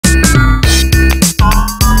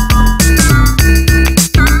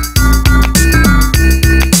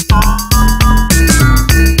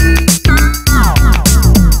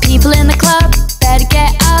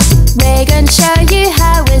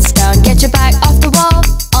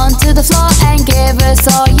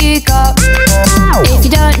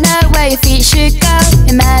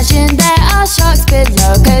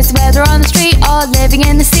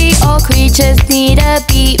just need a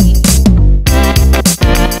beat.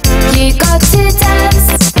 You got to dance,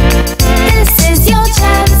 this is your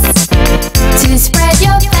chance to spread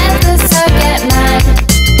your feathers, so get mad.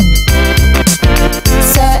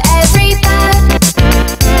 So every bird,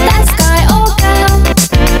 that's guy or girl,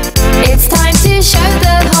 it's time to show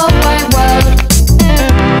the whole wide world.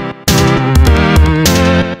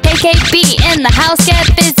 KKB in the house,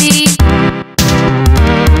 get busy.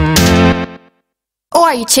 Or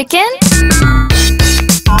are you chicken?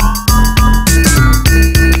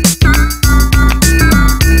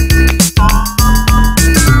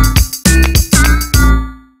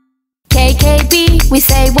 KKB, we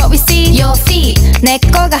say what we see. Your feet, 根っ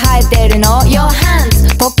こが生えてるの。Your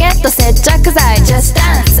hands, ポケット接着剤。Just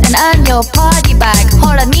dance and earn your party bag.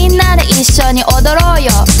 ほらみんなで一緒に踊ろう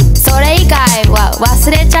よ。それ以外は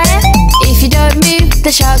忘れちゃえ。If you don't move,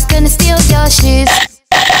 the shark's gonna steal your shoes.